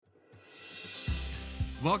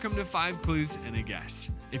Welcome to 5 Clues and a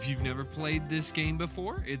Guess. If you've never played this game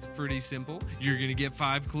before, it's pretty simple. You're going to get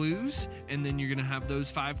 5 clues, and then you're going to have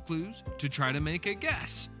those 5 clues to try to make a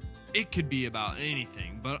guess. It could be about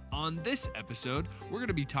anything, but on this episode, we're going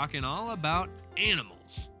to be talking all about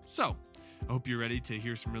animals. So, I hope you're ready to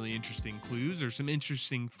hear some really interesting clues or some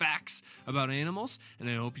interesting facts about animals, and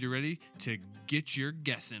I hope you're ready to get your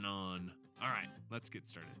guessing on. All right, let's get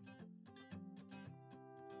started.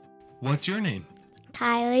 What's your name?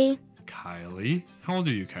 Kylee. Kylee. How old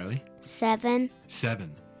are you, Kylee? 7.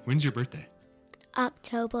 7. When's your birthday?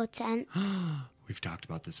 October 10th. We've talked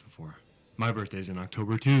about this before. My birthday's in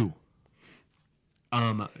October too.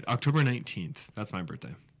 October 19th. That's my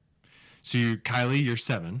birthday. So Kylee, you're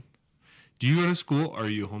 7. Do you go to school or are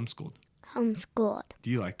you homeschooled? Homeschooled. Do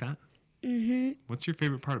you like that? Mm-hmm. What's your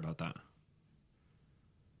favorite part about that?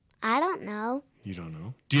 I don't know. You don't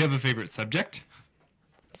know? Do you have a favorite subject?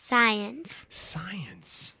 Science.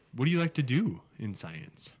 Science. What do you like to do in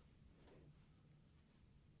science?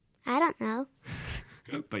 I don't know.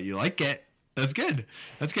 But you like it. That's good.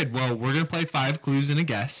 That's good. Well, we're going to play 5 clues and a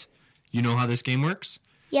guess. You know how this game works?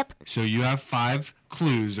 Yep. So you have 5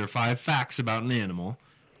 clues or 5 facts about an animal.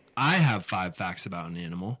 I have 5 facts about an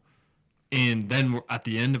animal. And then at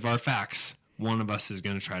the end of our facts, one of us is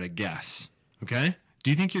going to try to guess. Okay? Do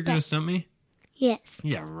you think you're going to stump me? Yes.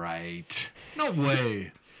 Yeah, right. No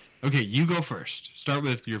way. Okay, you go first. Start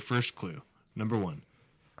with your first clue. Number 1.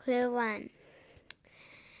 Clue 1.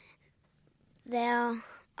 There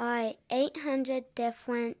are 800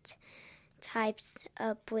 different types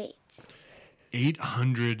of breeds.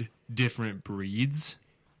 800 different breeds?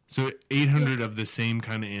 So 800 of the same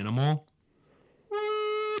kind of animal?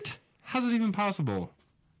 What? How's it even possible?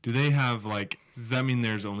 Do they have, does that mean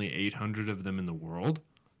there's only 800 of them in the world?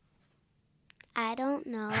 I don't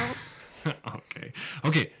know.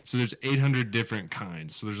 Okay, so there's 800 different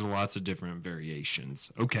kinds. So there's lots of different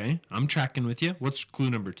variations. Okay, I'm tracking with you. What's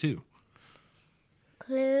clue number 2?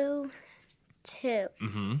 Clue 2.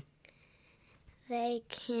 Mm-hmm. They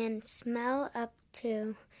can smell up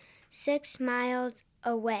to 6 miles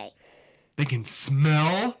away. They can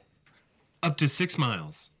smell up to 6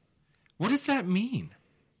 miles. What does that mean?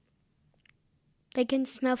 They can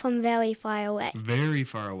smell from very far away. Very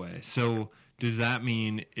far away. So does that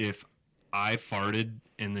mean if I farted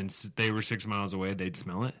and then they were 6 miles away, they'd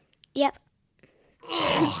smell it? Yep.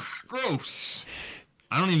 Ugh, gross.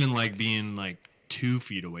 I don't even like being 2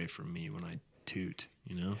 feet away from me when I toot,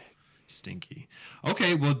 Stinky.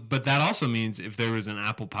 Okay, well, but that also means if there was an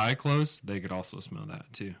apple pie close, they could also smell that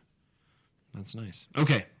too. That's nice.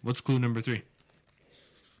 Okay, what's clue number 3?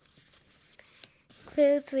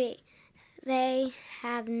 Clue 3. They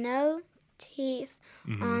have no teeth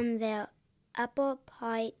on their upper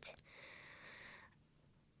part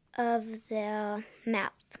of their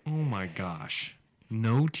mouth. Oh my gosh.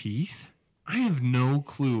 No teeth? I have no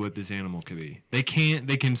clue what this animal could be. They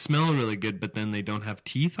can smell really good, but then they don't have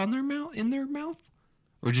teeth on in their mouth?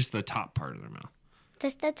 Or just the top part of their mouth?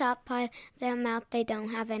 Just the top part of their mouth, they don't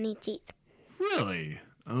have any teeth. Really?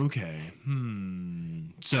 Okay.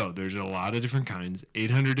 So there's a lot of different kinds,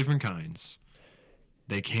 800 different kinds.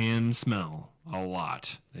 They can smell a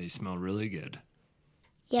lot. They smell really good.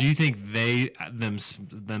 Yep. Do you think they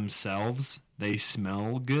themselves, they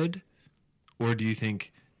smell good? Or do you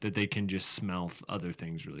think that they can just smell other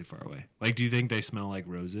things really far away? Do you think they smell like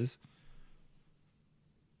roses?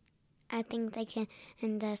 I think they can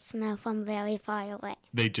just smell from very far away.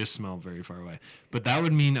 They just smell very far away. But that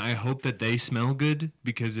would mean I hope that they smell good,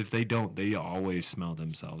 because if they don't, they always smell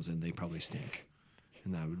themselves and they probably stink.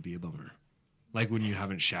 And that would be a bummer. Like when you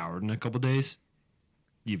haven't showered in a couple days.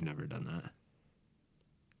 You've never done that.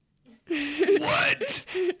 What?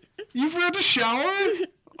 You forgot to shower?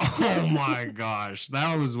 Oh my gosh.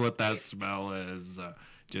 That was what that smell is.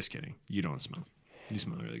 Just kidding. You don't smell. You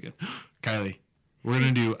smell really good. Kylee, we're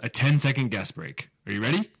going to do a 10-second guess break. Are you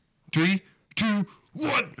ready? 3, 2,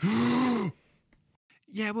 1.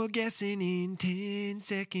 Yeah, we're guessing in 10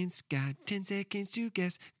 seconds. Got 10 seconds to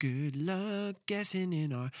guess. Good luck guessing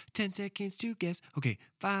in our 10 seconds to guess. Okay,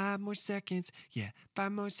 5 more seconds. Yeah,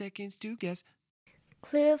 5 more seconds to guess.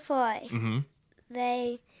 Clue 4. Mm-hmm.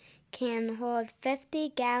 They can hold 50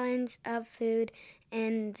 gallons of food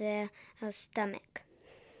in their stomach.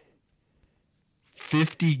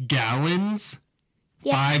 50 gallons?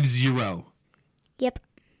 Yep. 50. Yep.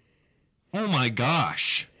 Oh my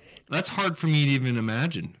gosh. That's hard for me to even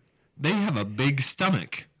imagine. They have a big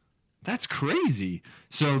stomach. That's crazy.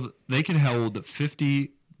 So they can hold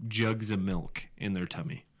 50 jugs of milk in their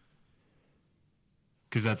tummy.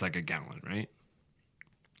 Because that's like a gallon, right?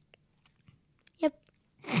 Yep.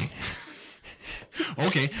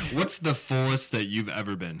 Okay, what's the fullest that you've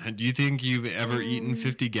ever been? Do you think you've ever eaten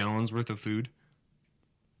 50 gallons worth of food?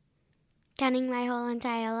 Counting my whole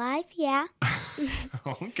entire life, yeah.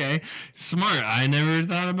 Okay, smart. I never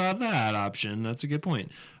thought about that option. That's a good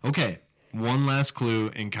point. Okay, one last clue,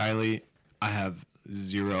 and Kylie, I have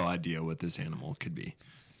zero idea what this animal could be.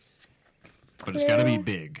 But it's got to be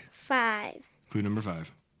big. 5. Clue number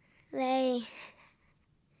 5. They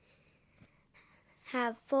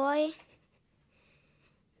have 4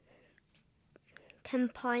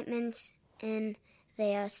 compartments in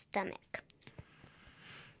their stomach.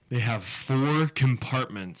 They have 4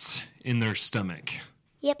 compartments in their stomach.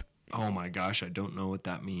 Yep. Oh my gosh, I don't know what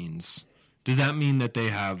that means. Does that mean that they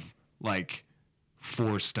have, like,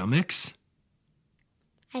 4 stomachs?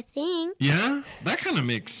 I think. Yeah, that kind of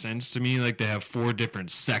makes sense to me. Like they have 4 different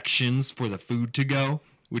sections for the food to go,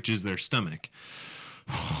 which is their stomach.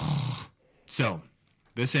 So,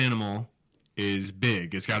 this animal is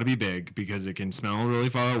big. It's got to be big because it can smell really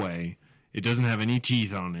far away. It doesn't have any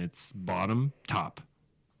teeth on its bottom, top.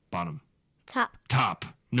 Bottom. Top.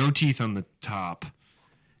 No teeth on the top.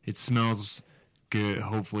 It smells good,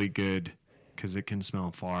 hopefully good, because it can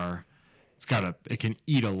smell far. It can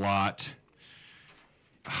eat a lot.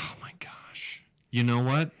 Oh my gosh. You know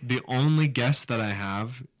what? The only guess that I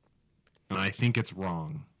have, and I think it's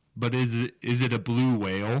wrong, but is it a blue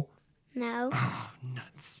whale? No. Oh,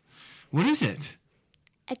 nuts. What is it?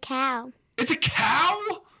 A cow. It's a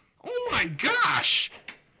cow? Oh my gosh.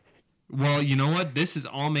 Well, you know what? This is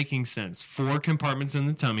all making sense. 4 compartments in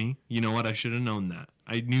the tummy. You know what? I should have known that.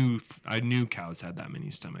 I knew cows had that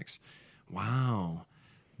many stomachs. Wow.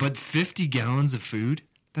 But 50 gallons of food?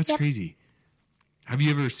 That's crazy. Have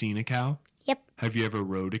you ever seen a cow? Yep. Have you ever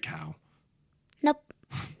rode a cow? Nope.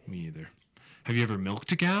 Me either. Have you ever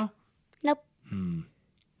milked a cow? Nope.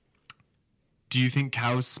 Do you think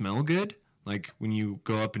cows smell good? Like when you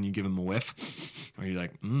go up and you give them a whiff? Or you're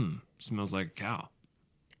like, smells like a cow.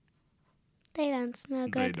 They don't smell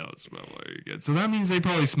good. They don't smell very good. So that means they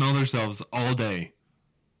probably smell themselves all day.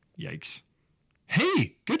 Yikes.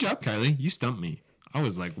 Hey, good job, Kylie. You stumped me. I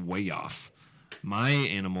was like way off. My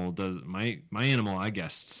animal, I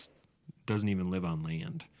guess, doesn't even live on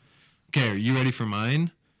land. Okay, are you ready for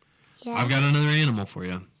mine? Yeah. I've got another animal for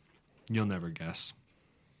you. You'll never guess.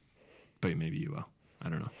 But maybe you will. I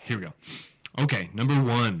don't know. Here we go. Okay, number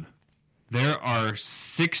 1. There are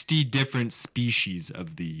 60 different species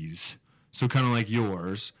of these. So kind of like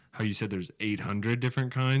yours, how you said there's 800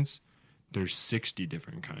 different kinds. There's 60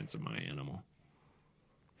 different kinds of my animal.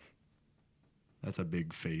 That's a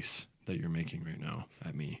big face that you're making right now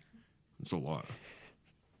at me. It's a lot.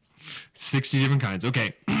 60 different kinds.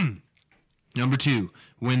 Okay. Number 2.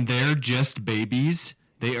 When they're just babies,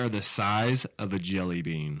 they are the size of a jelly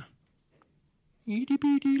bean. Itty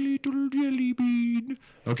bitty little jelly bean.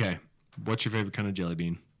 Okay. What's your favorite kind of jelly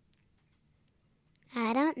bean?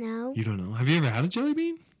 I don't know. You don't know? Have you ever had a jelly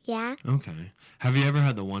bean? Yeah. Okay. Have you ever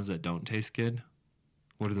had the ones that don't taste good?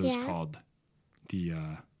 What are those called?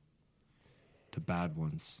 The bad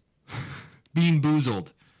ones. Bean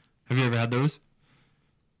Boozled. Have you ever had those?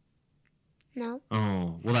 No.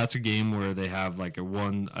 Oh, well, that's a game where they have like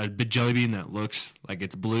a jelly bean that looks like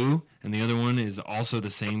it's blue, and the other one is also the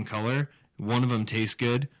same color. One of them tastes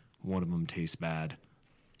good. One of them tastes bad.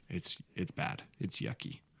 It's bad. It's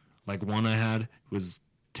yucky. Like one I had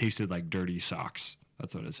tasted like dirty socks.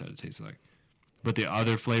 That's what it said it tasted like. But the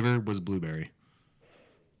other flavor was blueberry.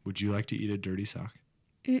 Would you like to eat a dirty sock?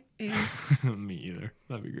 Me either.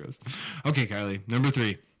 That'd be gross. Okay, Kylie. Number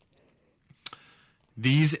 3.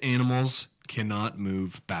 These animals cannot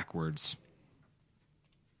move backwards.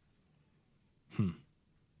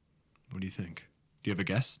 What do you think? Do you have a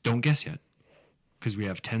guess? Don't guess yet. Because we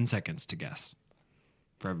have 10 seconds to guess.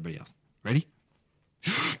 For everybody else. Ready?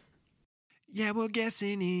 Yeah, we're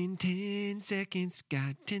guessing in 10 seconds.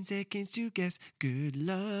 Got 10 seconds to guess. Good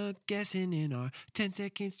luck guessing in our 10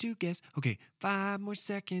 seconds to guess. Okay, 5 more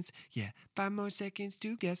seconds. Yeah, 5 more seconds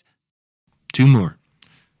to guess. 2 more.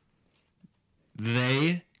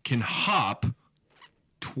 They can hop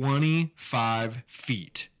 25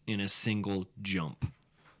 feet in a single jump.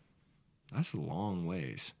 That's a long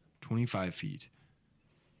ways. 25 feet.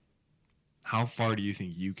 How far do you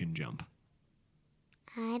think you can jump?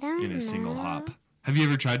 I don't know. In a single hop. Have you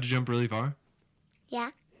ever tried to jump really far? Yeah.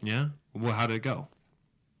 Yeah? Well, how did it go?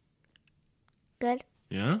 Good.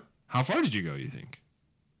 Yeah? How far did you go, you think?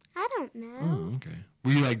 I don't know. Oh, okay.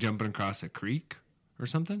 Were you like jumping across a creek or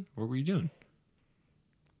something? What were you doing?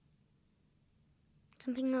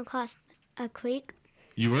 Jumping across a creek?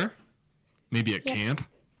 You were? Maybe at Yeah. camp?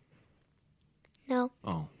 No.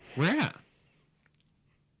 Oh. Where at?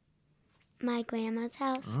 my grandma's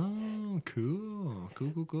house. Oh,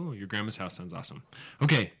 cool. Your grandma's house sounds awesome.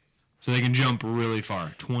 Okay, so they can jump really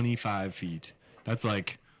far, 25 feet. That's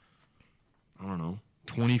like, I don't know,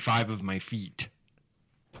 25 of my feet.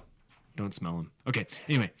 Don't smell them. Okay,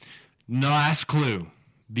 anyway, last clue.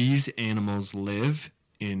 These animals live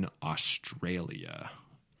in Australia.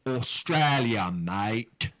 Australia,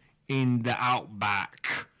 mate. In the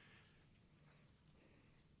outback.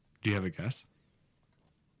 Do you have a guess?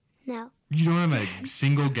 No. You don't have a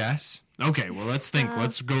single guess? Okay, well, let's think.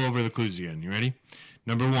 Let's go over the clues again. You ready?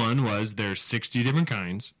 Number 1 was there's 60 different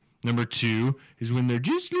kinds. Number 2 is when they're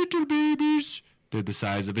just little babies. They're the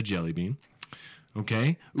size of a jelly bean.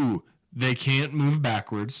 Okay? Ooh, they can't move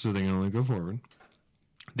backwards, so they can only go forward.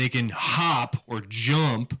 They can hop or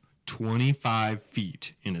jump 25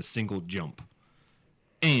 feet in a single jump.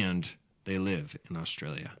 And they live in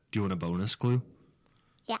Australia. Do you want a bonus clue?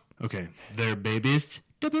 Yeah. Okay. Their babies,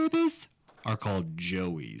 the babies, are called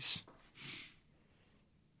joeys.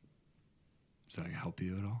 Does that help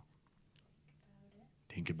you at all?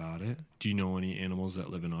 Think about it. Do you know any animals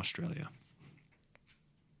that live in Australia?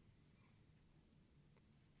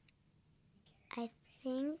 I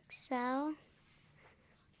think so.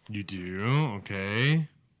 You do? Okay.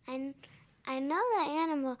 And I know the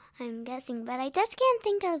animal I'm guessing, but I just can't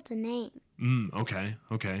think of the name. Okay.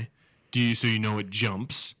 So you know it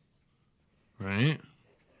jumps, right?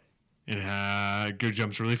 It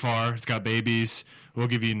jumps really far. It's got babies. We'll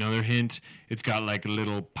give you another hint. It's got like a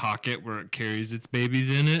little pocket where it carries its babies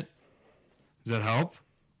in it. Does that help?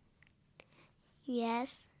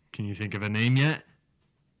 Yes. Can you think of a name yet?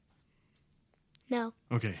 No.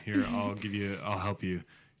 Okay, here, I'll help you.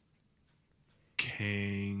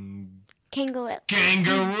 Kangaroo.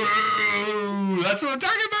 Kangaroo! That's what I'm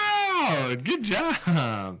talking about! Good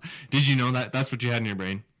job! Did you know that? That's what you had in your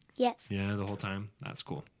brain? Yes. Yeah, the whole time? That's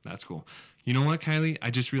cool. You know what, Kylie? I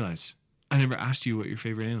just realized I never asked you what your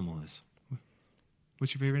favorite animal is.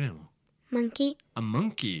 What's your favorite animal? Monkey. A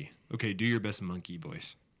monkey. Okay, do your best monkey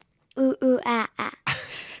voice. Ooh, ooh, ah, ah.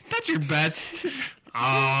 That's your best.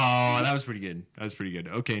 Oh, that was pretty good.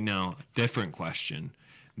 Okay, now, different question.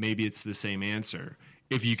 Maybe it's the same answer.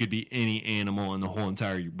 If you could be any animal in the whole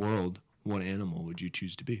entire world, what animal would you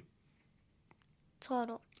choose to be?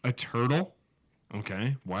 Turtle. A turtle?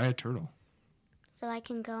 Okay. Why a turtle? So I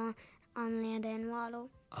can go on land and water.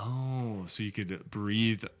 Oh, so you could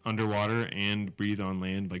breathe underwater and breathe on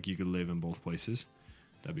land, like you could live in both places?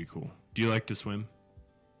 That'd be cool. Do you like to swim?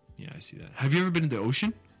 Yeah, I see that. Have you ever been to the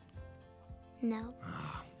ocean? No.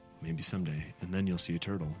 Maybe someday. And then you'll see a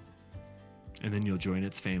turtle. And then you'll join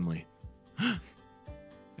its family.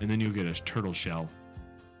 And then you'll get a turtle shell.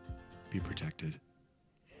 Be protected.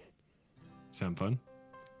 Sound fun?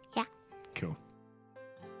 Yeah. Cool.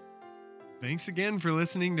 Thanks again for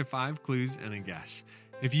listening to 5 Clues and a Guess.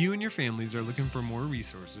 If you and your families are looking for more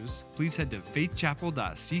resources, please head to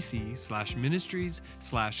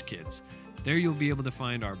faithchapel.cc/ministries/kids. There you'll be able to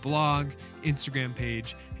find our blog, Instagram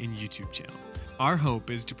page, and YouTube channel. Our hope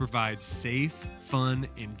is to provide safe, fun,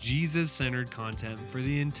 and Jesus-centered content for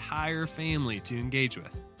the entire family to engage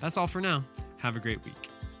with. That's all for now. Have a great week.